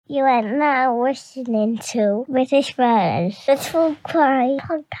You are now listening to British Murders, the True Crime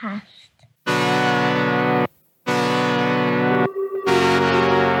Podcast.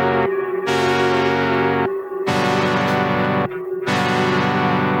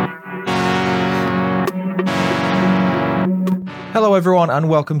 Hello everyone and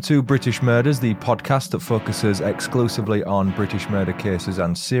welcome to British Murders, the podcast that focuses exclusively on British murder cases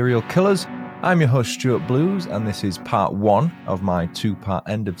and serial killers. I'm your host Stuart Blues and this is part 1 of my 2-part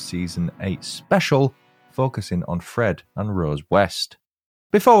end of season 8 special focusing on Fred and Rose West.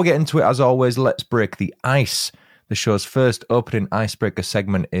 Before we get into it, as always, let's break the ice. The show's first opening icebreaker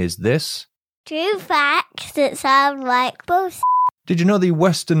segment is this. True facts that sound like bullshit. Did you know the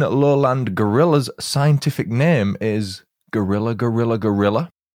Western lowland gorilla's scientific name is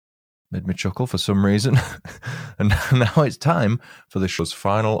gorilla? Made me chuckle for some reason. And now it's time for the show's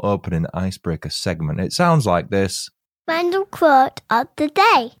final opening icebreaker segment. It sounds like this. Random quote of the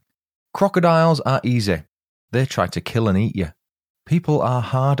day. Crocodiles are easy. They try to kill and eat you. People are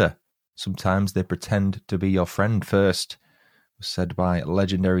harder. Sometimes they pretend to be your friend first. Was said by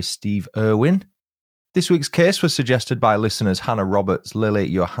legendary Steve Irwin. This week's case was suggested by listeners Hannah Roberts, Lily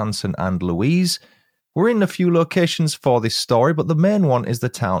Johansson and Louise. We're in a few locations for this story, but the main one is the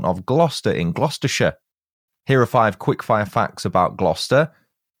town of Gloucester in Gloucestershire. Here are 5 quickfire facts about Gloucester.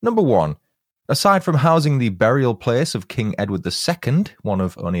 Number 1. Aside from housing the burial place of King Edward II, one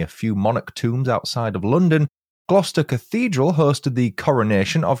of only a few monarch tombs outside of London, Gloucester Cathedral hosted the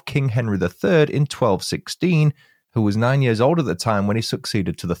coronation of King Henry III in 1216, who was 9 years old at the time when he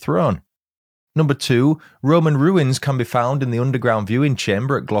succeeded to the throne. Number 2, Roman ruins can be found in the underground viewing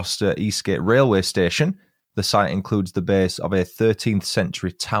chamber at Gloucester Eastgate Railway Station. The site includes the base of a 13th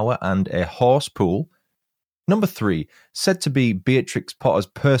century tower and a horse pool. Number 3, said to be Beatrix Potter's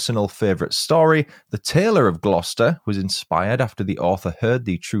personal favourite story, The Tailor of Gloucester was inspired after the author heard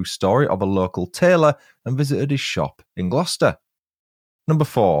the true story of a local tailor and visited his shop in Gloucester. Number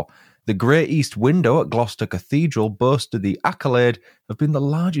 4, the Great East Window at Gloucester Cathedral boasted the accolade of being the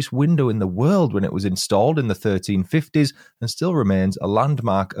largest window in the world when it was installed in the 1350s and still remains a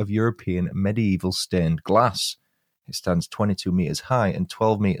landmark of European medieval stained glass. It stands 22 metres high and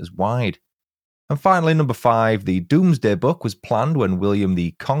 12 metres wide. And finally, number 5, the Domesday Book was planned when William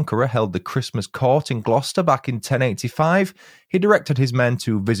the Conqueror held the Christmas court in Gloucester back in 1085. He directed his men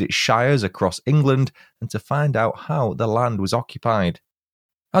to visit shires across England and to find out how the land was occupied.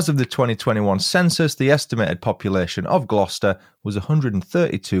 As of the 2021 census, the estimated population of Gloucester was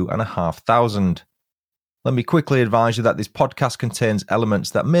 132,500. Let me quickly advise you that this podcast contains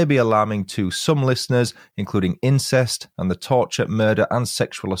elements that may be alarming to some listeners, including incest and the torture, murder and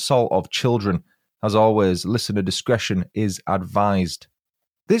sexual assault of children. As always, listener discretion is advised.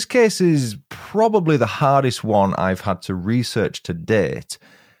 This case is probably the hardest one I've had to research to date.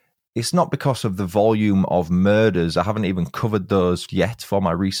 It's not because of the volume of murders. I haven't even covered those yet for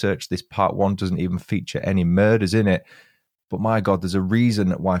my research. This part 1 doesn't even feature any murders in it. But my God, there's a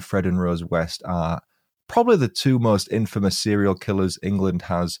reason why Fred and Rose West are probably the 2 most infamous serial killers England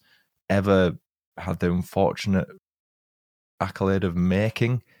has ever had the unfortunate accolade of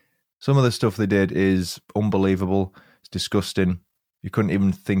making. Some of the stuff they did is unbelievable. It's disgusting. You couldn't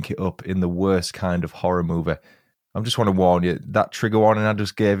even think it up in the worst kind of horror movie. I just want to warn you, that trigger warning I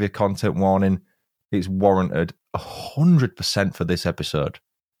just gave you, content warning, it's warranted 100% for this episode.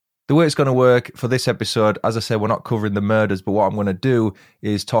 The way it's going to work for this episode, as I say, we're not covering the murders, but what I'm going to do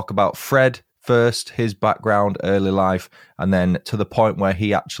is talk about Fred first, his background, early life, and then to the point where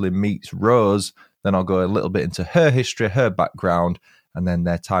he actually meets Rose, then I'll go a little bit into her history, her background, and then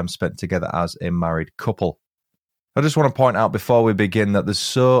their time spent together as a married couple. I just want to point out before we begin that there's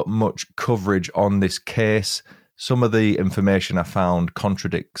so much coverage on this case. Some of the information I found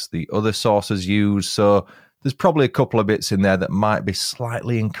contradicts the other sources used, so there's probably a couple of bits in there that might be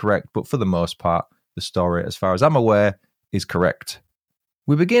slightly incorrect, but for the most part, the story, as far as I'm aware, is correct.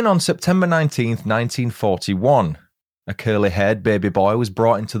 We begin on September 19th, 1941. A curly-haired baby boy was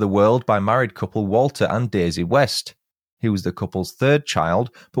brought into the world by married couple Walter and Daisy West. He was the couple's 3rd child,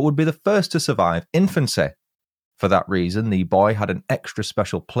 but would be the first to survive infancy. For that reason, the boy had an extra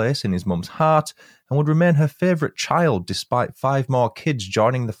special place in his mum's heart and would remain her favourite child despite 5 more kids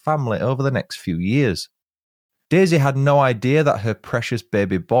joining the family over the next few years. Daisy had no idea that her precious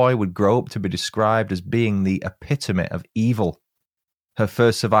baby boy would grow up to be described as being the epitome of evil. Her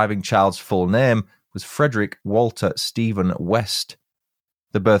first surviving child's full name was Frederick Walter Stephen West.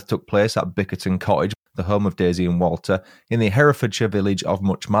 The birth took place at Bickerton Cottage, the home of Daisy and Walter, in the Herefordshire village of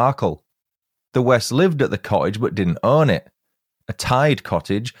Muchmarkel. The Wests lived at the cottage but didn't own it. A tied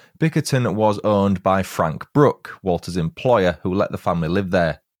cottage, Bickerton was owned by Frank Brooke, Walter's employer, who let the family live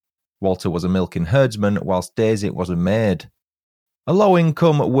there. Walter was a milking herdsman, whilst Daisy was a maid. A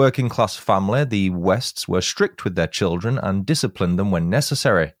low-income, working-class family, the Wests were strict with their children and disciplined them when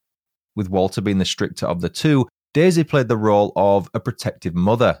necessary. With Walter being the stricter of the two, Daisy played the role of a protective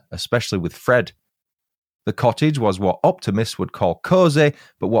mother, especially with Fred. The cottage was what optimists would call cosy,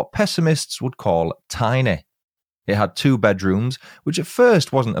 but what pessimists would call tiny. It had 2 bedrooms, which at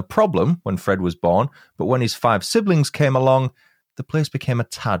first wasn't a problem when Fred was born, but when his 5 siblings came along, the place became a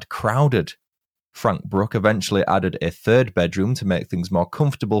tad crowded. Frank Brooke eventually added a 3rd bedroom to make things more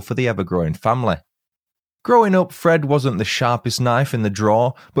comfortable for the ever-growing family. Growing up, Fred wasn't the sharpest knife in the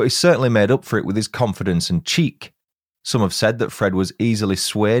drawer, but he certainly made up for it with his confidence and cheek. Some have said that Fred was easily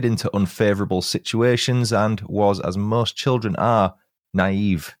swayed into unfavourable situations and was, as most children are,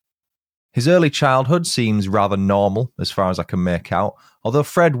 naive. His early childhood seems rather normal, as far as I can make out, although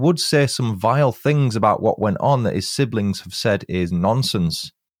Fred would say some vile things about what went on that his siblings have said is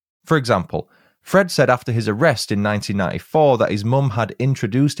nonsense. For example, Fred said after his arrest in 1994 that his mum had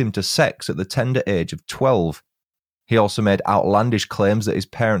introduced him to sex at the tender age of 12. He also made outlandish claims that his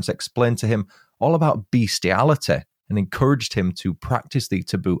parents explained to him all about bestiality and encouraged him to practice the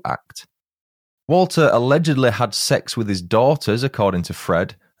taboo act. Walter allegedly had sex with his daughters, according to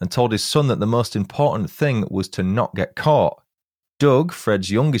Fred, and told his son that the most important thing was to not get caught. Doug,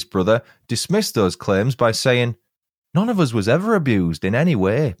 Fred's youngest brother, dismissed those claims by saying, "None of us was ever abused in any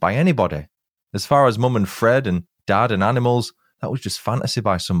way by anybody. As far as Mum and Fred and Dad and animals, that was just fantasy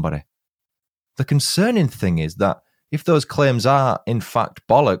by somebody." The concerning thing is that if those claims are, in fact,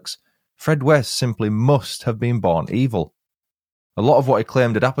 bollocks, Fred West simply must have been born evil. A lot of what he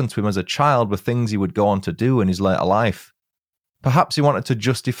claimed had happened to him as a child were things he would go on to do in his later life. Perhaps he wanted to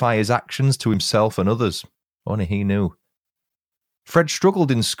justify his actions to himself and others. Only he knew. Fred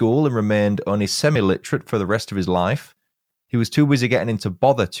struggled in school and remained only semi-literate for the rest of his life. He was too busy getting into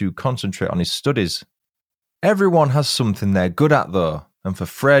bother to concentrate on his studies. Everyone has something they're good at, though, and for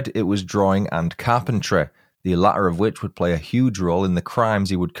Fred it was drawing and carpentry, the latter of which would play a huge role in the crimes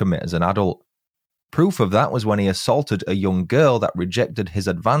he would commit as an adult. Proof of that was when he assaulted a young girl that rejected his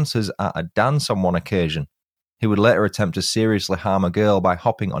advances at a dance on one occasion. He would later attempt to seriously harm a girl by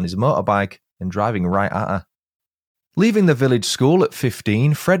hopping on his motorbike and driving right at her. Leaving the village school at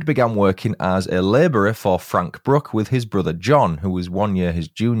 15, Fred began working as a labourer for Frank Brooke with his brother John, who was 1 year his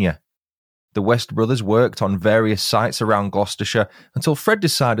junior. The West brothers worked on various sites around Gloucestershire until Fred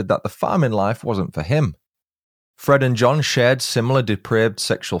decided that the farming life wasn't for him. Fred and John shared similar depraved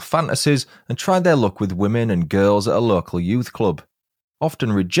sexual fantasies and tried their luck with women and girls at a local youth club.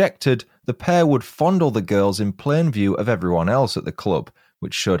 Often rejected, the pair would fondle the girls in plain view of everyone else at the club,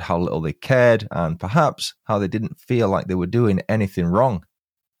 which showed how little they cared and perhaps how they didn't feel like they were doing anything wrong.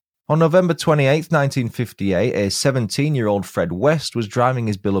 On November 28, 1958, a 17-year-old Fred West was driving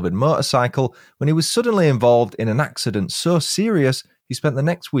his beloved motorcycle when he was suddenly involved in an accident so serious he spent the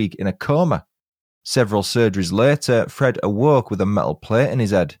next week in a coma. Several surgeries later, Fred awoke with a metal plate in his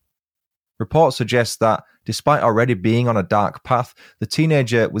head. Reports suggest that, despite already being on a dark path, the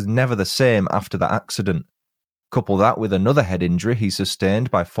teenager was never the same after the accident. Couple that with another head injury he sustained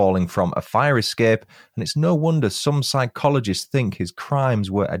by falling from a fire escape, and it's no wonder some psychologists think his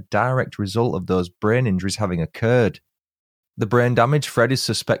crimes were a direct result of those brain injuries having occurred. The brain damage Fred is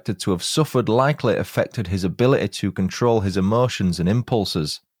suspected to have suffered likely affected his ability to control his emotions and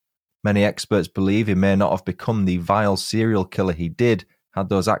impulses. Many experts believe he may not have become the vile serial killer he did had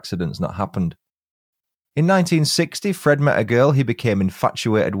those accidents not happened. In 1960, Fred met a girl he became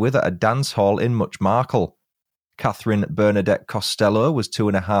infatuated with at a dance hall in Muchmarkel. Catherine Bernadette Costello was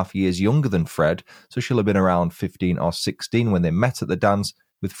 2.5 years younger than Fred, so she'll have been around 15 or 16 when they met at the dance,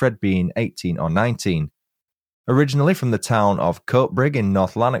 with Fred being 18 or 19. Originally from the town of Coatbrig in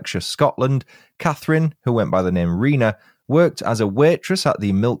North Lanarkshire, Scotland, Catherine, who went by the name Rena, worked as a waitress at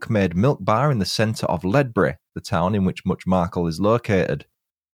the Milkmaid Milk Bar in the centre of Ledbury, the town in which Muchmarkel is located.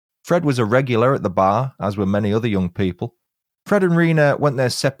 Fred was a regular at the bar, as were many other young people. Fred and Rena went their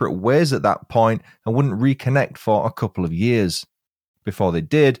separate ways at that point and wouldn't reconnect for a couple of years. Before they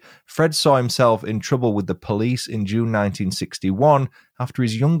did, Fred saw himself in trouble with the police in June 1961 after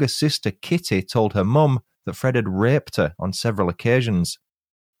his younger sister Kitty told her mum that Fred had raped her on several occasions.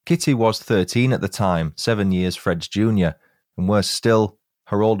 Kitty was 13 at the time, 7 years Fred's junior, and worse still,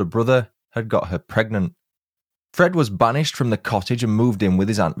 her older brother had got her pregnant. Fred was banished from the cottage and moved in with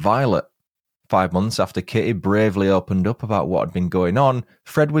his Aunt Violet. 5 months after Kitty bravely opened up about what had been going on,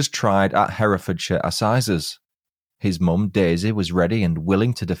 Fred was tried at Herefordshire Assizes. His mum, Daisy, was ready and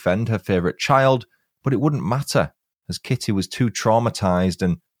willing to defend her favourite child, but it wouldn't matter, as Kitty was too traumatised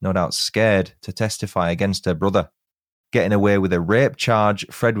and no doubt scared to testify against her brother. Getting away with a rape charge,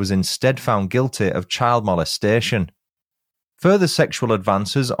 Fred was instead found guilty of child molestation. Further sexual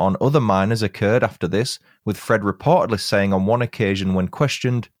advances on other minors occurred after this, with Fred reportedly saying on one occasion when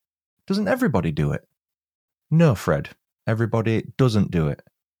questioned, "Doesn't everybody do it?" No, Fred, everybody doesn't do it.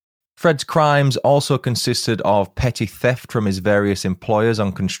 Fred's crimes also consisted of petty theft from his various employers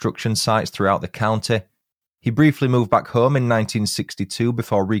on construction sites throughout the county. He briefly moved back home in 1962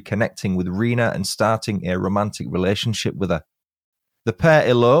 before reconnecting with Rena and starting a romantic relationship with her. The pair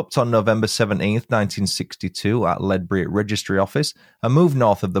eloped on November 17, 1962 at Ledbury Registry Office and moved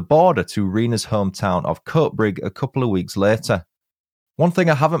north of the border to Rena's hometown of Coatbridge a couple of weeks later. One thing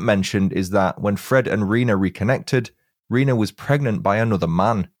I haven't mentioned is that when Fred and Rena reconnected, Rena was pregnant by another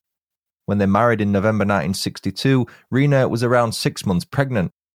man. When they married in November 1962, Rena was around 6 months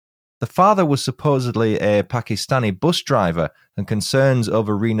pregnant. The father was supposedly a Pakistani bus driver, and concerns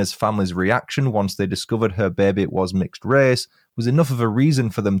over Rena's family's reaction once they discovered her baby was mixed race was enough of a reason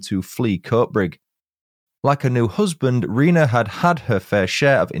for them to flee Coatbridge. Like a new husband, Rena had had her fair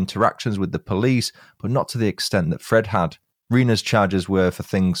share of interactions with the police, but not to the extent that Fred had. Rena's charges were for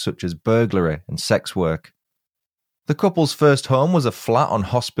things such as burglary and sex work. The couple's first home was a flat on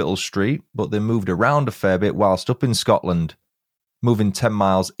Hospital Street, but they moved around a fair bit whilst up in Scotland. Moving 10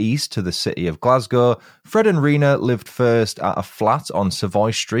 miles east to the city of Glasgow, Fred and Rena lived first at a flat on Savoy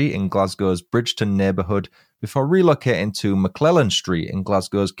Street in Glasgow's Bridgeton neighbourhood before relocating to McClellan Street in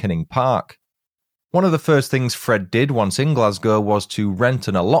Glasgow's Kinning Park. One of the first things Fred did once in Glasgow was to rent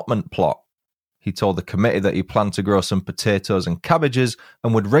an allotment plot. He told the committee that he planned to grow some potatoes and cabbages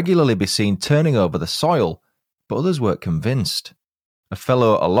and would regularly be seen turning over the soil, but others weren't convinced. A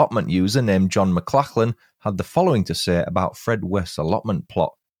fellow allotment user named John McLachlan had the following to say about Fred West's allotment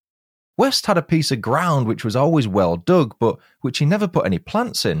plot. West had a piece of ground which was always well dug, but which he never put any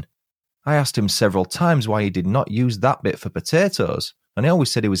plants in. I asked him several times why he did not use that bit for potatoes, and he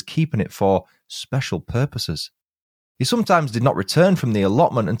always said he was keeping it for special purposes. He sometimes did not return from the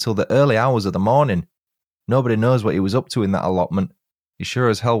allotment until the early hours of the morning. Nobody knows what he was up to in that allotment. He sure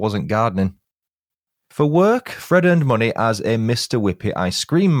as hell wasn't gardening. For work, Fred earned money as a Mr. Whippy ice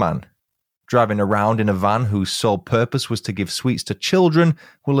cream man. Driving around in a van whose sole purpose was to give sweets to children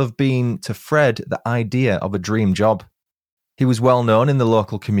will have been, to Fred, the idea of a dream job. He was well known in the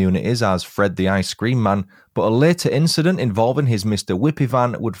local communities as Fred the Ice Cream Man, but a later incident involving his Mr. Whippy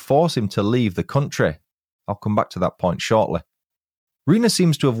van would force him to leave the country. I'll come back to that point shortly. Rena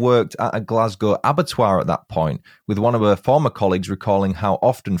seems to have worked at a Glasgow abattoir at that point, with one of her former colleagues recalling how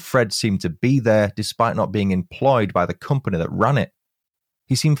often Fred seemed to be there despite not being employed by the company that ran it.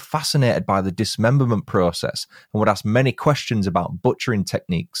 He seemed fascinated by the dismemberment process and would ask many questions about butchering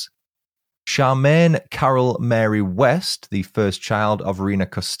techniques. Charmaine Carol Mary West, the first child of Rena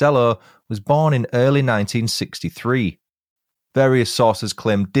Costello, was born in early 1963. Various sources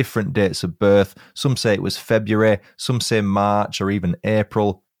claim different dates of birth. Some say it was February, some say March or even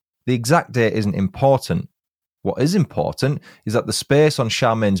April. The exact date isn't important. What is important is that the space on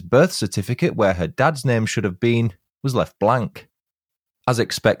Charmaine's birth certificate where her dad's name should have been was left blank. As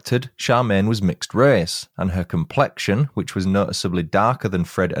expected, Charmaine was mixed race, and her complexion, which was noticeably darker than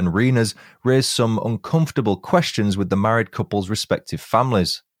Fred and Rena's, raised some uncomfortable questions with the married couple's respective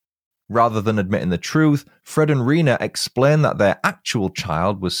families. Rather than admitting the truth, Fred and Rena explained that their actual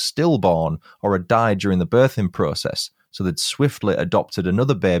child was stillborn or had died during the birthing process, so they'd swiftly adopted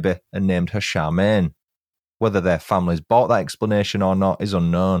another baby and named her Charmaine. Whether their families bought that explanation or not is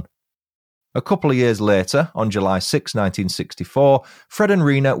unknown. A couple of years later, on July 6, 1964, Fred and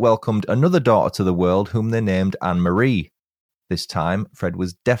Rena welcomed another daughter to the world whom they named Anne-Marie. This time, Fred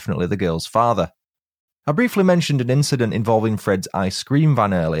was definitely the girl's father. I briefly mentioned an incident involving Fred's ice cream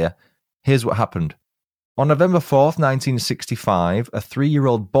van earlier. Here's what happened. On November 4th, 1965, a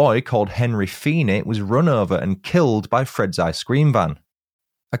 3-year-old boy called Henry Feeney was run over and killed by Fred's ice cream van.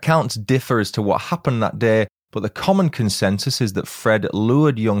 Accounts differ as to what happened that day, but the common consensus is that Fred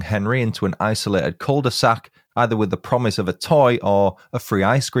lured young Henry into an isolated cul-de-sac, either with the promise of a toy or a free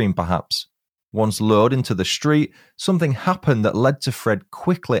ice cream perhaps. Once lured into the street, something happened that led to Fred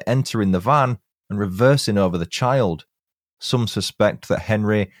quickly entering the van and reversing over the child. Some suspect that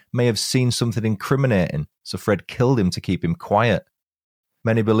Henry may have seen something incriminating, so Fred killed him to keep him quiet.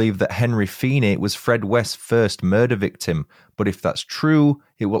 Many believe that Henry Feeney was Fred West's first murder victim, but if that's true,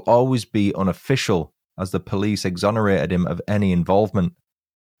 it will always be unofficial, as the police exonerated him of any involvement.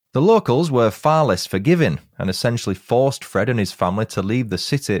 The locals were far less forgiving and essentially forced Fred and his family to leave the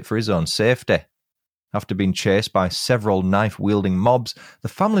city for his own safety. After being chased by several knife-wielding mobs, the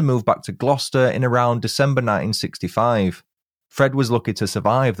family moved back to Gloucester in around December 1965. Fred was lucky to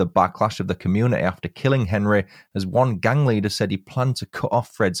survive the backlash of the community after killing Henry, as one gang leader said he planned to cut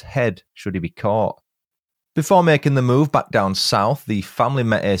off Fred's head should he be caught. Before making the move back down south, the family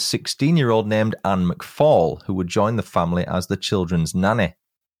met a 16-year-old named Anne McFall, who would join the family as the children's nanny.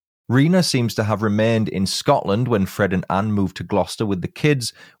 Rena seems to have remained in Scotland when Fred and Anne moved to Gloucester with the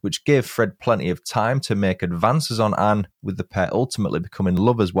kids, which gave Fred plenty of time to make advances on Anne, with the pair ultimately becoming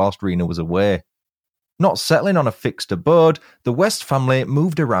lovers whilst Rena was away. Not settling on a fixed abode, the West family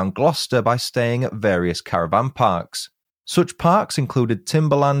moved around Gloucester by staying at various caravan parks. Such parks included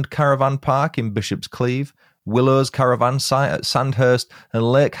Timberland Caravan Park in Bishop's Cleeve, Willows Caravan Site at Sandhurst,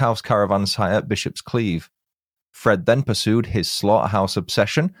 and Lake House Caravan Site at Bishop's Cleeve. Fred then pursued his slaughterhouse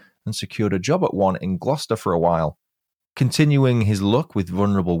obsession and secured a job at one in Gloucester for a while. Continuing his luck with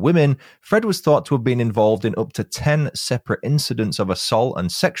vulnerable women, Fred was thought to have been involved in up to 10 separate incidents of assault and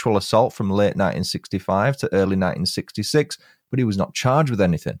sexual assault from late 1965 to early 1966, but he was not charged with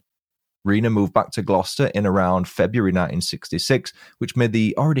anything. Rena moved back to Gloucester in around February 1966, which made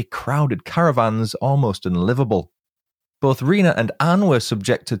the already crowded caravans almost unlivable. Both Rena and Anne were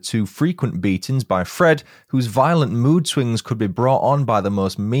subjected to frequent beatings by Fred, whose violent mood swings could be brought on by the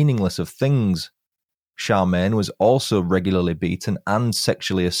most meaningless of things. Charmaine was also regularly beaten and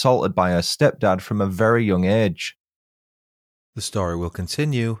sexually assaulted by her stepdad from a very young age. The story will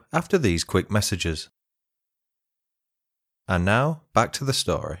continue after these quick messages. And now, back to the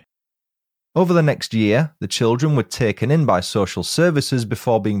story. Over the next year, the children were taken in by social services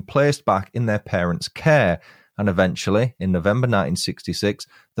before being placed back in their parents' care, and eventually, in November 1966,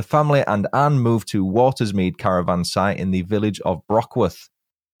 the family and Anne moved to Watersmead Caravan Site in the village of Brockworth.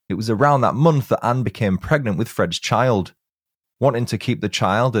 It was around that month that Anne became pregnant with Fred's child. Wanting to keep the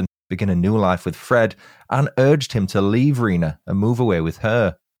child and begin a new life with Fred, Anne urged him to leave Rena and move away with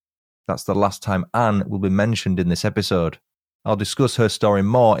her. That's the last time Anne will be mentioned in this episode. I'll discuss her story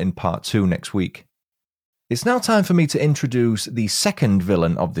more in part 2 next week. It's now time for me to introduce the second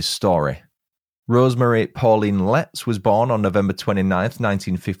villain of this story. Rosemary Pauline Letts was born on November 29,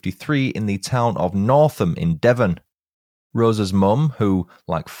 1953 in the town of Northam in Devon. Rosa's mum, who,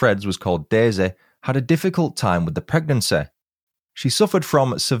 like Fred's, was called Daisy, had a difficult time with the pregnancy. She suffered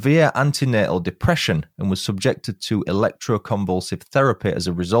from severe antenatal depression and was subjected to electroconvulsive therapy as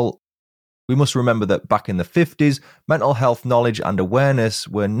a result. We must remember that back in the 50s, mental health knowledge and awareness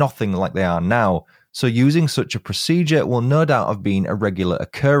were nothing like they are now, so using such a procedure will no doubt have been a regular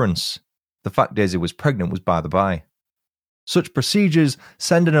occurrence. The fact Daisy was pregnant was by the by. Such procedures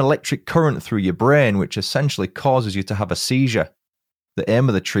send an electric current through your brain, which essentially causes you to have a seizure. The aim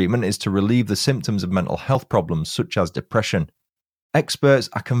of the treatment is to relieve the symptoms of mental health problems such as depression. Experts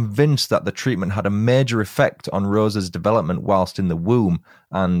are convinced that the treatment had a major effect on Rosa's development whilst in the womb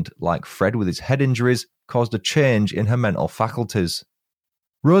and, like Fred with his head injuries, caused a change in her mental faculties.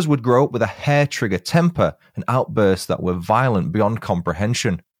 Rose would grow up with a hair-trigger temper and outbursts that were violent beyond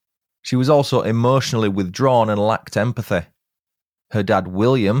comprehension. She was also emotionally withdrawn and lacked empathy. Her dad,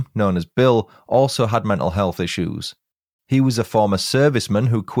 William, known as Bill, also had mental health issues. He was a former serviceman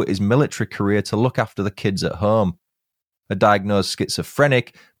who quit his military career to look after the kids at home. A diagnosed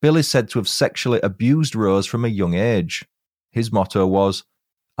schizophrenic, Bill is said to have sexually abused Rose from a young age. His motto was,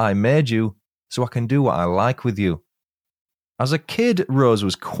 "I made you, so I can do what I like with you." As a kid, Rose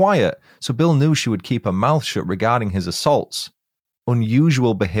was quiet, so Bill knew she would keep her mouth shut regarding his assaults.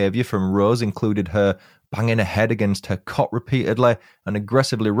 Unusual behaviour from Rose included her banging her head against her cot repeatedly and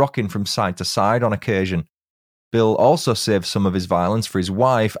aggressively rocking from side to side on occasion. Bill also saved some of his violence for his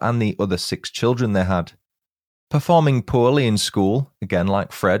wife and the other 6 children they had. Performing poorly in school, again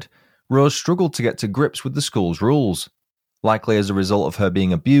like Fred, Rose struggled to get to grips with the school's rules. Likely as a result of her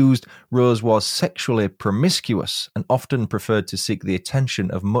being abused, Rose was sexually promiscuous and often preferred to seek the attention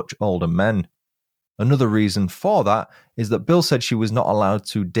of much older men. Another reason for that is that Bill said she was not allowed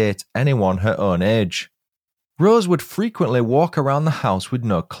to date anyone her own age. Rose would frequently walk around the house with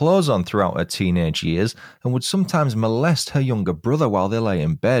no clothes on throughout her teenage years and would sometimes molest her younger brother while they lay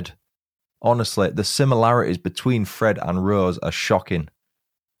in bed. Honestly, the similarities between Fred and Rose are shocking.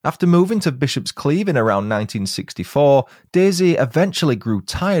 After moving to Bishop's Cleeve in around 1964, Daisy eventually grew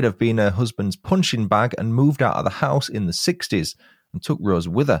tired of being her husband's punching bag and moved out of the house in the 60s and took Rose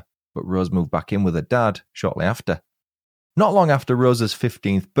with her, but Rose moved back in with her dad shortly after. Not long after Rosa's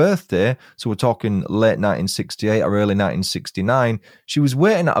 15th birthday, so we're talking late 1968 or early 1969, she was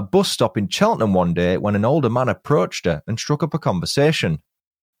waiting at a bus stop in Cheltenham one day when an older man approached her and struck up a conversation.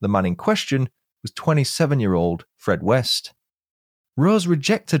 The man in question was 27-year-old Fred West. Rose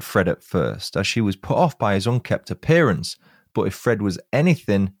rejected Fred at first, as she was put off by his unkempt appearance, but if Fred was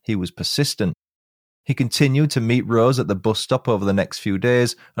anything, he was persistent. He continued to meet Rose at the bus stop over the next few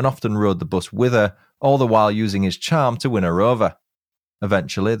days and often rode the bus with her, all the while using his charm to win her over.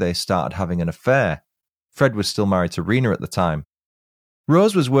 Eventually, they started having an affair. Fred was still married to Rena at the time.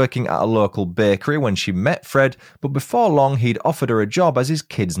 Rose was working at a local bakery when she met Fred, but before long he'd offered her a job as his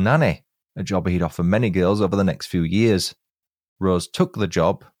kid's nanny, a job he'd offer many girls over the next few years. Rose took the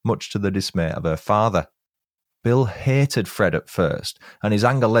job, much to the dismay of her father. Bill hated Fred at first, and his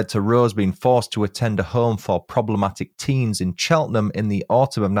anger led to Rose being forced to attend a home for problematic teens in Cheltenham in the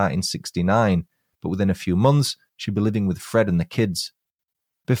autumn of 1969, but within a few months, she'd be living with Fred and the kids.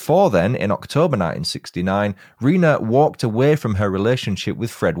 Before then, in October 1969, Rena walked away from her relationship with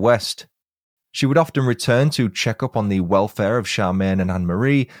Fred West. She would often return to check up on the welfare of Charmaine and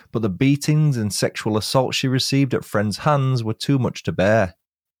Anne-Marie, but the beatings and sexual assault she received at Fred's hands were too much to bear.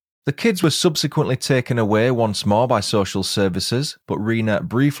 The kids were subsequently taken away once more by social services, but Rena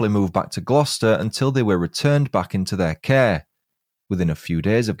briefly moved back to Gloucester until they were returned back into their care. Within a few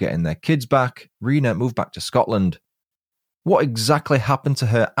days of getting their kids back, Rena moved back to Scotland. What exactly happened to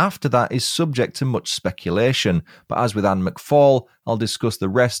her after that is subject to much speculation, but as with Anne McFall, I'll discuss the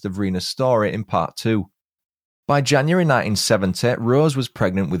rest of Rena's story in part 2. By January 1970, Rose was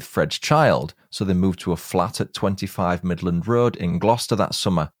pregnant with Fred's child, so they moved to a flat at 25 Midland Road in Gloucester that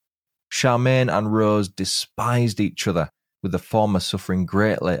summer. Charmaine and Rose despised each other, with the former suffering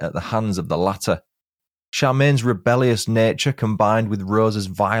greatly at the hands of the latter. Charmaine's rebellious nature combined with Rose's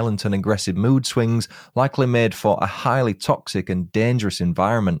violent and aggressive mood swings likely made for a highly toxic and dangerous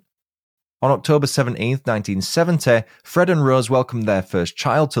environment. On October 17, 1970, Fred and Rose welcomed their first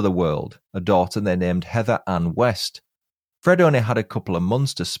child to the world, a daughter they named Heather Ann West. Fred only had a couple of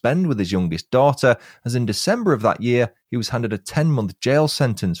months to spend with his youngest daughter, as in December of that year, he was handed a 10-month jail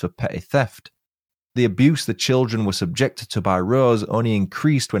sentence for petty theft. The abuse the children were subjected to by Rose only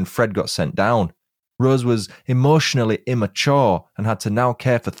increased when Fred got sent down. Rose was emotionally immature and had to now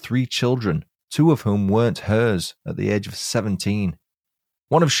care for 3 children, 2 of whom weren't hers, at the age of 17.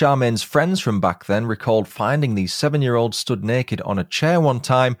 One of Charmaine's friends from back then recalled finding the 7-year-old stood naked on a chair one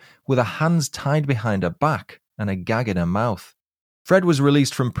time with her hands tied behind her back and a gag in her mouth. Fred was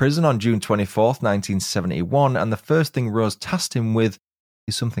released from prison on June 24, 1971, and the first thing Rose tasked him with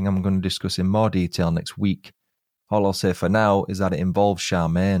is something I'm going to discuss in more detail next week. All I'll say for now is that it involves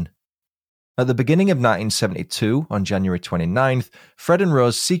Charmaine. At the beginning of 1972, on January 29th, Fred and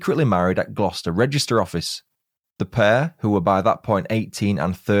Rose secretly married at Gloucester Register Office. The pair, who were by that point 18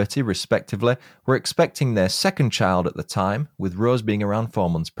 and 30 respectively, were expecting their second child at the time, with Rose being around 4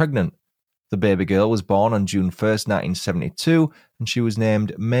 months pregnant. The baby girl was born on June 1st, 1972, and she was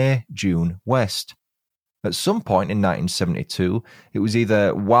named Mae June West. At some point in 1972, it was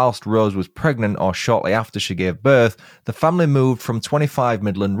either whilst Rose was pregnant or shortly after she gave birth, the family moved from 25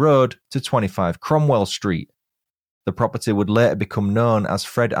 Midland Road to 25 Cromwell Street. The property would later become known as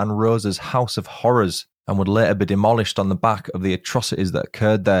Fred and Rose's House of Horrors and would later be demolished on the back of the atrocities that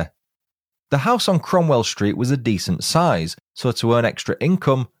occurred there. The house on Cromwell Street was a decent size, so to earn extra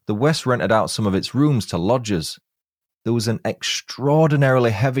income, the West rented out some of its rooms to lodgers. There was an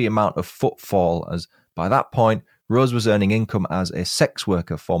extraordinarily heavy amount of footfall, as by that point, Rose was earning income as a sex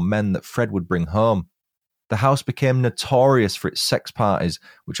worker for men that Fred would bring home. The house became notorious for its sex parties,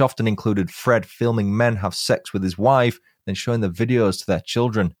 which often included Fred filming men have sex with his wife, then showing the videos to their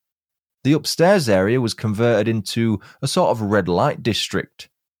children. The upstairs area was converted into a sort of red light district.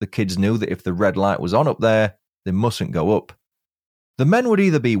 The kids knew that if the red light was on up there, they mustn't go up. The men would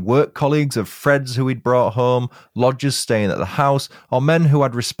either be work colleagues of Fred's who he'd brought home, lodgers staying at the house, or men who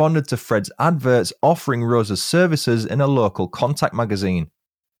had responded to Fred's adverts offering Rose's services in a local contact magazine.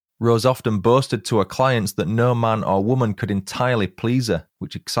 Rose often boasted to her clients that no man or woman could entirely please her,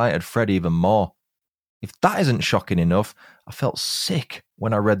 which excited Fred even more. If that isn't shocking enough, I felt sick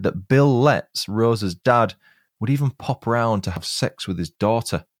when I read that Bill Letts, Rose's dad, would even pop round to have sex with his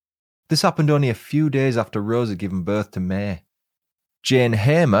daughter. This happened only a few days after Rose had given birth to Mae. Jane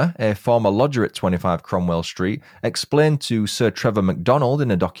Hamer, a former lodger at 25 Cromwell Street, explained to Sir Trevor MacDonald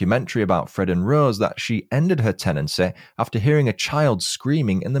in a documentary about Fred and Rose that she ended her tenancy after hearing a child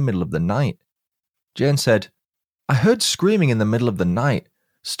screaming in the middle of the night. Jane said, "I heard screaming in the middle of the night.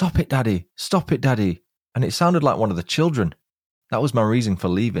 'Stop it, Daddy! Stop it, Daddy!' And it sounded like one of the children. That was my reason for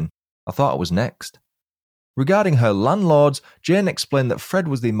leaving. I thought I was next." Regarding her landlords, Jane explained that Fred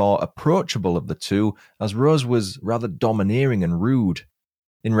was the more approachable of the two, as Rose was rather domineering and rude.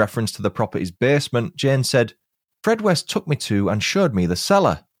 In reference to the property's basement, Jane said, "Fred West took me to and showed me the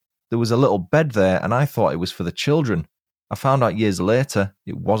cellar. There was a little bed there and I thought it was for the children. I found out years later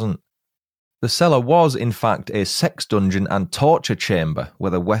it wasn't." The cellar was, in fact, a sex dungeon and torture chamber where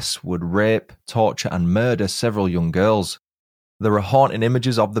the Wests would rape, torture and murder several young girls. There are haunting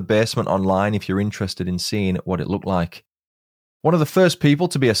images of the basement online if you're interested in seeing what it looked like. One of the first people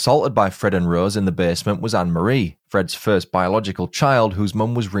to be assaulted by Fred and Rose in the basement was Anne-Marie, Fred's first biological child, whose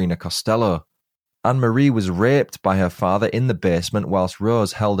mum was Rena Costello. Anne-Marie was raped by her father in the basement whilst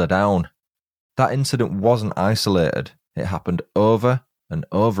Rose held her down. That incident wasn't isolated. It happened over and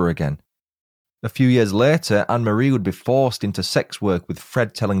over again. A few years later, Anne-Marie would be forced into sex work with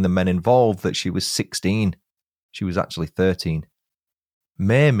Fred telling the men involved that she was 16. She was actually 13.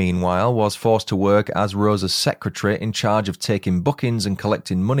 May, meanwhile, was forced to work as Rose's secretary in charge of taking bookings and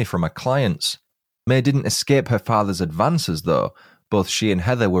collecting money from her clients. May didn't escape her father's advances, though. Both she and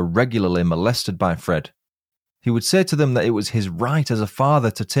Heather were regularly molested by Fred. He would say to them that it was his right as a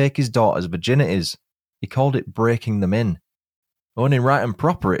father to take his daughters' virginities. He called it breaking them in. Only right and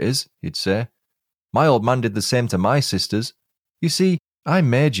proper it is, he'd say. My old man did the same to my sisters. You see, I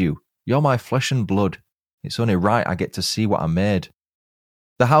made you. You're my flesh and blood. It's only right I get to see what I made.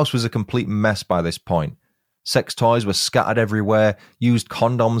 The house was a complete mess by this point. Sex toys were scattered everywhere. Used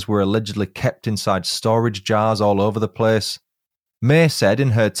condoms were allegedly kept inside storage jars all over the place. May said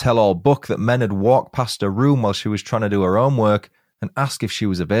in her tell-all book that men had walked past her room while she was trying to do her own work and asked if she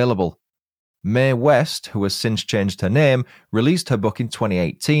was available. Mae West, who has since changed her name, released her book in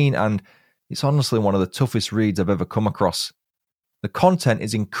 2018, and it's honestly one of the toughest reads I've ever come across. The content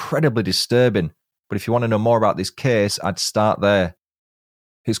is incredibly disturbing, but if you want to know more about this case, I'd start there.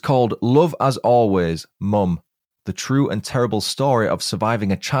 It's called Love as Always, Mum, the true and terrible story of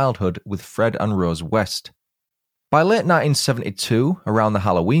surviving a childhood with Fred and Rose West. By late 1972, around the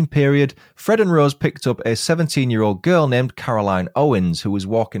Halloween period, Fred and Rose picked up a 17-year-old girl named Caroline Owens who was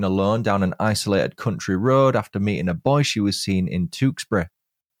walking alone down an isolated country road after meeting a boy she was seeing in Tewkesbury.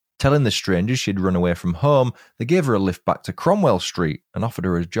 Telling the stranger she'd run away from home, they gave her a lift back to Cromwell Street and offered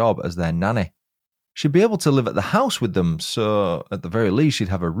her a job as their nanny. She'd be able to live at the house with them, so at the very least she'd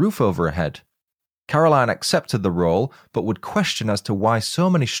have a roof over her head. Caroline accepted the role, but would question as to why so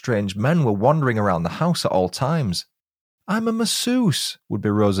many strange men were wandering around the house at all times. "I'm a masseuse," would be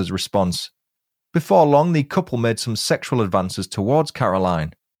Rose's response. Before long, the couple made some sexual advances towards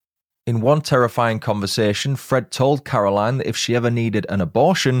Caroline. In one terrifying conversation, Fred told Caroline that if she ever needed an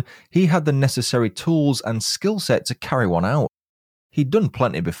abortion, he had the necessary tools and skill set to carry one out. He'd done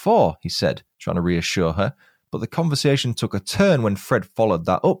plenty before, he said, trying to reassure her, but the conversation took a turn when Fred followed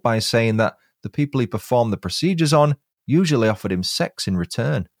that up by saying that the people he performed the procedures on usually offered him sex in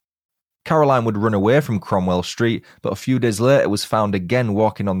return. Caroline would run away from Cromwell Street, but a few days later was found again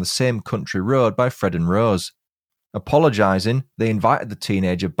walking on the same country road by Fred and Rose. Apologising, they invited the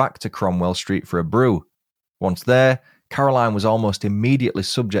teenager back to Cromwell Street for a brew. Once there, Caroline was almost immediately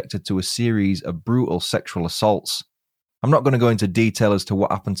subjected to a series of brutal sexual assaults. I'm not going to go into detail as to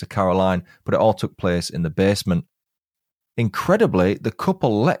what happened to Caroline, but it all took place in the basement. Incredibly, the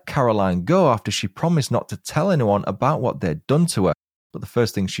couple let Caroline go after she promised not to tell anyone about what they'd done to her, but the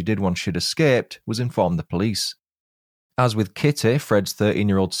first thing she did once she'd escaped was inform the police. As with Kitty, Fred's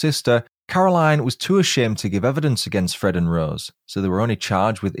 13-year-old sister, Caroline was too ashamed to give evidence against Fred and Rose, so they were only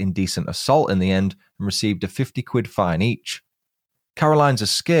charged with indecent assault in the end and received a £50 fine each. Caroline's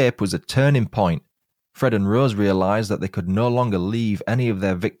escape was a turning point. Fred and Rose realised that they could no longer leave any of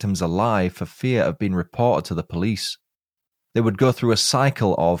their victims alive for fear of being reported to the police. They would go through a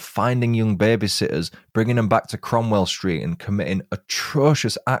cycle of finding young babysitters, bringing them back to Cromwell Street and committing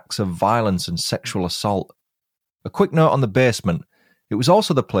atrocious acts of violence and sexual assault. A quick note on the basement. It was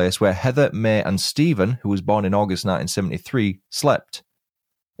also the place where Heather, May and Stephen, who was born in August 1973, slept.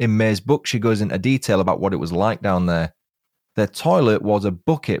 In May's book, she goes into detail about what it was like down there. Their toilet was a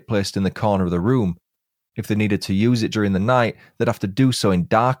bucket placed in the corner of the room. If they needed to use it during the night, they'd have to do so in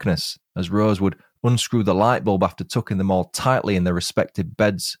darkness, as Rose would unscrew the light bulb after tucking them all tightly in their respective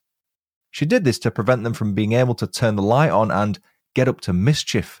beds. She did this to prevent them from being able to turn the light on and get up to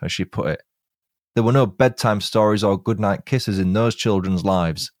mischief, as she put it. There were no bedtime stories or goodnight kisses in those children's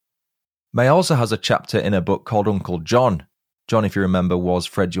lives. May also has a chapter in her book called Uncle John. John, if you remember, was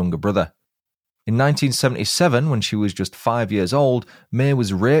Fred's younger brother. In 1977, when she was just 5 years old, May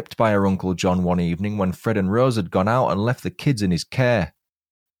was raped by her Uncle John one evening when Fred and Rose had gone out and left the kids in his care.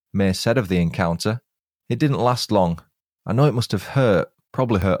 May said of the encounter, "It didn't last long. I know it must have hurt,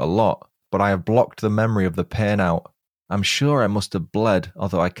 probably hurt a lot, but I have blocked the memory of the pain out. I'm sure I must have bled,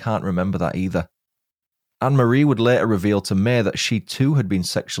 although I can't remember that either." Anne-Marie would later reveal to May that she too had been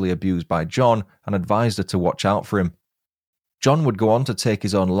sexually abused by John and advised her to watch out for him. John would go on to take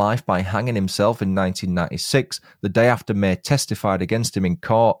his own life by hanging himself in 1996, the day after May testified against him in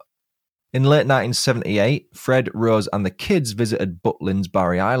court. In late 1978, Fred, Rose and the kids visited Butlin's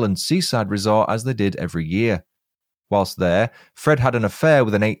Barry Island seaside resort as they did every year. Whilst there, Fred had an affair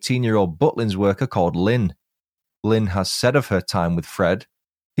with an 18-year-old Butlin's worker called Lynn. Lynn has said of her time with Fred,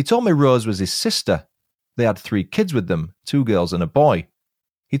 "He told me Rose was his sister. They had 3 kids with them, 2 girls and a boy.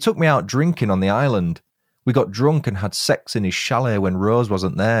 He took me out drinking on the island. We got drunk and had sex in his chalet when Rose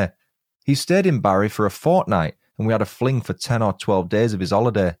wasn't there. He stayed in Barry for a fortnight and we had a fling for 10 or 12 days of his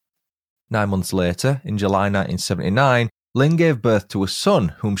holiday." 9 months later, in July 1979, Lynn gave birth to a son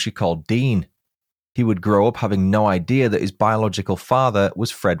whom she called Dean. He would grow up having no idea that his biological father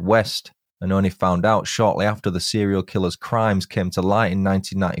was Fred West, and only found out shortly after the serial killer's crimes came to light in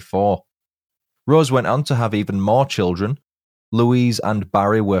 1994. Rose went on to have even more children. Louise and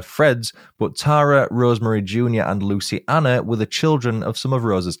Barry were Fred's, but Tara, Rosemary Jr. and Lucy Anna were the children of some of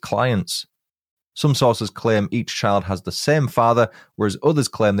Rose's clients. Some sources claim each child has the same father, whereas others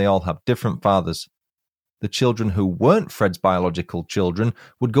claim they all have different fathers. The children who weren't Fred's biological children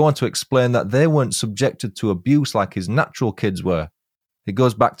would go on to explain that they weren't subjected to abuse like his natural kids were. It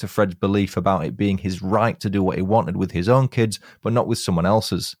goes back to Fred's belief about it being his right to do what he wanted with his own kids, but not with someone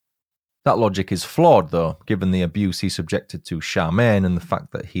else's. That logic is flawed, though, given the abuse he subjected to Charmaine and the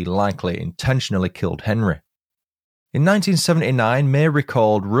fact that he likely intentionally killed Henry. In 1979, May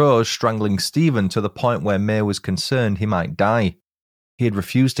recalled Rose strangling Stephen to the point where May was concerned he might die. He had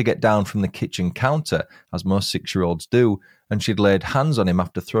refused to get down from the kitchen counter, as most 6-year-olds do, and she'd laid hands on him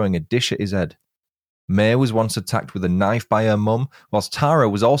after throwing a dish at his head. May was once attacked with a knife by her mum, whilst Tara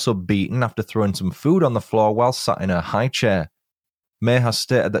was also beaten after throwing some food on the floor while sat in her high chair. May has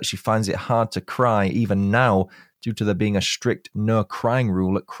stated that she finds it hard to cry even now due to there being a strict no crying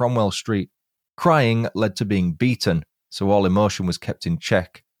rule at Cromwell Street. Crying led to being beaten, so all emotion was kept in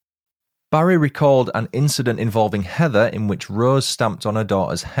check. Barry recalled an incident involving Heather in which Rose stamped on her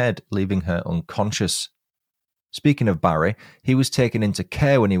daughter's head, leaving her unconscious. Speaking of Barry, he was taken into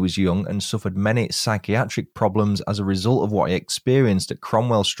care when he was young and suffered many psychiatric problems as a result of what he experienced at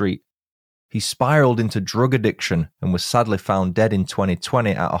Cromwell Street. He spiralled into drug addiction and was sadly found dead in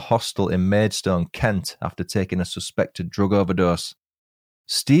 2020 at a hostel in Maidstone, Kent, after taking a suspected drug overdose.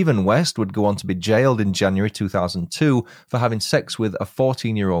 Stephen West would go on to be jailed in January 2002 for having sex with a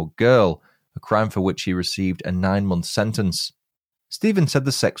 14-year-old girl, a crime for which he received a 9-month sentence. Stephen said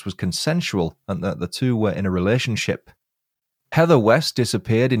the sex was consensual and that the two were in a relationship. Heather West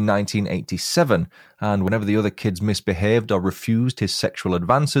disappeared in 1987, and whenever the other kids misbehaved or refused his sexual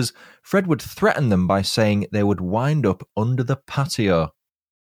advances, Fred would threaten them by saying they would wind up under the patio,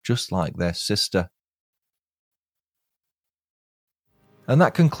 just like their sister. And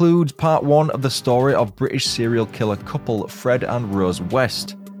that concludes part 1 of the story of British serial killer couple Fred and Rose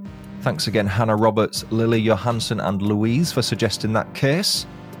West. Thanks again Hannah Roberts, Lily Johansson and Louise for suggesting that case.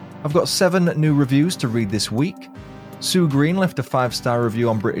 I've got 7 new reviews to read this week. Sue Green left a 5-star review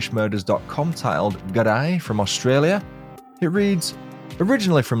on BritishMurders.com titled G'day from Australia. It reads,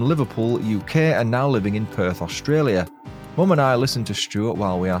 "Originally from Liverpool, UK and now living in Perth, Australia. Mum and I listen to Stuart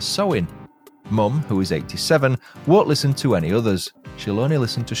while we are sewing. Mum, who is 87, won't listen to any others. She'll only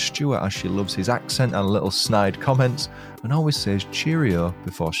listen to Stuart as she loves his accent and little snide comments and always says cheerio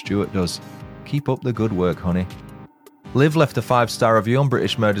before Stuart does. Keep up the good work, honey." Liv left a 5-star review on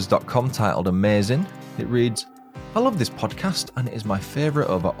BritishMurders.com titled Amazing. It reads, "I love this podcast and it is my favourite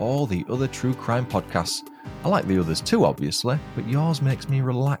over all the other true crime podcasts. I like the others too, obviously, but yours makes me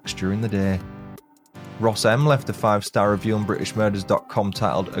relax during the day." Ross M left a 5-star review on BritishMurders.com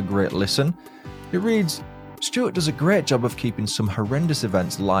titled A Great Listen. It reads, "Stuart does a great job of keeping some horrendous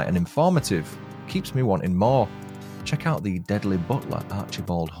events light and informative. Keeps me wanting more. Check out the Deadly Butler,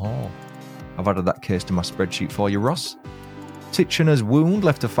 Archibald Hall." I've added that case to my spreadsheet for you, Ross. Titchener's Wound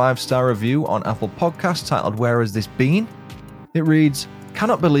left a 5-star review on Apple Podcasts titled Where Has This Been? It reads,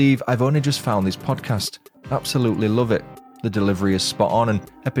 "Cannot believe I've only just found this podcast. Absolutely love it. The delivery is spot on and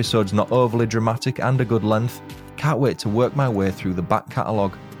episodes not overly dramatic and a good length. Can't wait to work my way through the back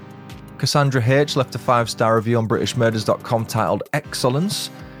catalogue." Cassandra H left a 5-star review on BritishMurders.com titled Excellence.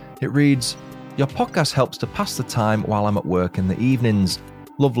 It reads, "Your podcast helps to pass the time while I'm at work in the evenings.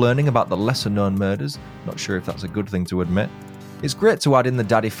 Love learning about the lesser-known murders. Not sure if that's a good thing to admit. It's great to add in the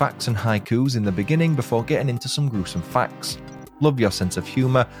daddy facts and haikus in the beginning before getting into some gruesome facts. Love your sense of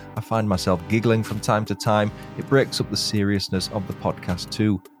humour. I find myself giggling from time to time. It breaks up the seriousness of the podcast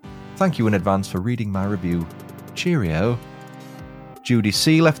too. Thank you in advance for reading my review. Cheerio." Judy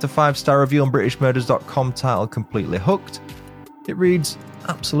C left a 5-star review on BritishMurders.com titled Completely Hooked. It reads,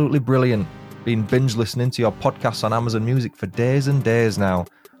 "Absolutely brilliant. Been binge listening to your podcasts on Amazon Music for days and days now.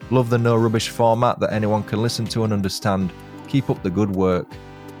 Love the no rubbish format that anyone can listen to and understand. Keep up the good work."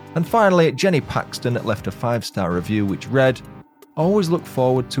 And finally, Jenny Paxton left a 5-star review which read, "Always look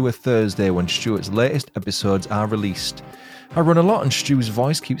forward to a Thursday when Stuart's latest episodes are released. I run a lot and Stu's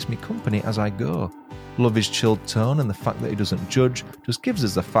voice keeps me company as I go. Love his chilled tone and the fact that he doesn't judge, just gives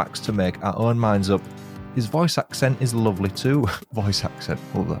us the facts to make our own minds up. His voice accent is lovely too." Voice accent,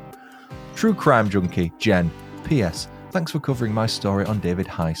 love that. True crime junkie, Jen. P.S. Thanks for covering my story on David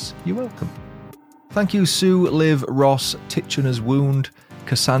Heiss. You're welcome. Thank you Sue, Liv, Ross, Titchener's Wound,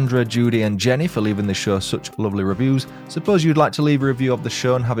 Cassandra, Judy and Jenny for leaving the show such lovely reviews. Suppose you'd like to leave a review of the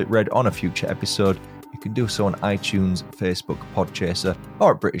show and have it read on a future episode. You can do so on iTunes, Facebook, Podchaser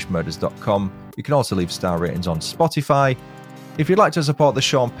or at BritishMurders.com. You can also leave star ratings on Spotify. If you'd like to support the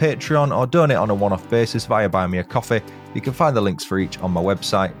show on Patreon or donate on a one-off basis via Buy Me a Coffee, you can find the links for each on my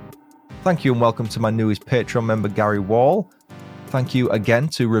website. Thank you and welcome to my newest Patreon member Gary Wall. Thank you again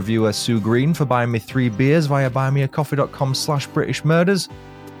to reviewer Sue Green for buying me 3 beers via buymeacoffee.com/BritishMurders.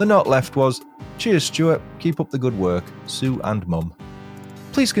 The note left was, "Cheers Stuart, keep up the good work, Sue and Mum."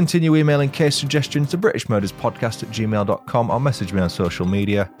 Please continue emailing case suggestions to britishmurderspodcast@gmail.com or message me on social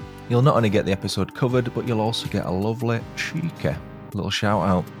media. You'll not only get the episode covered, but you'll also get a lovely, cheeky little shout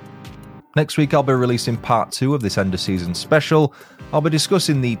out. Next week I'll be releasing part 2 of this end of season special. I'll be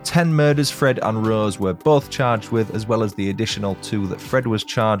discussing the 10 murders Fred and Rose were both charged with, as well as the additional 2 that Fred was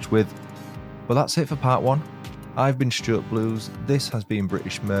charged with. But that's it for part 1. I've been Stuart Blues, this has been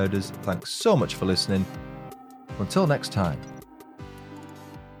British Murders. Thanks so much for listening. Until next time.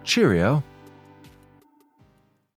 Cheerio.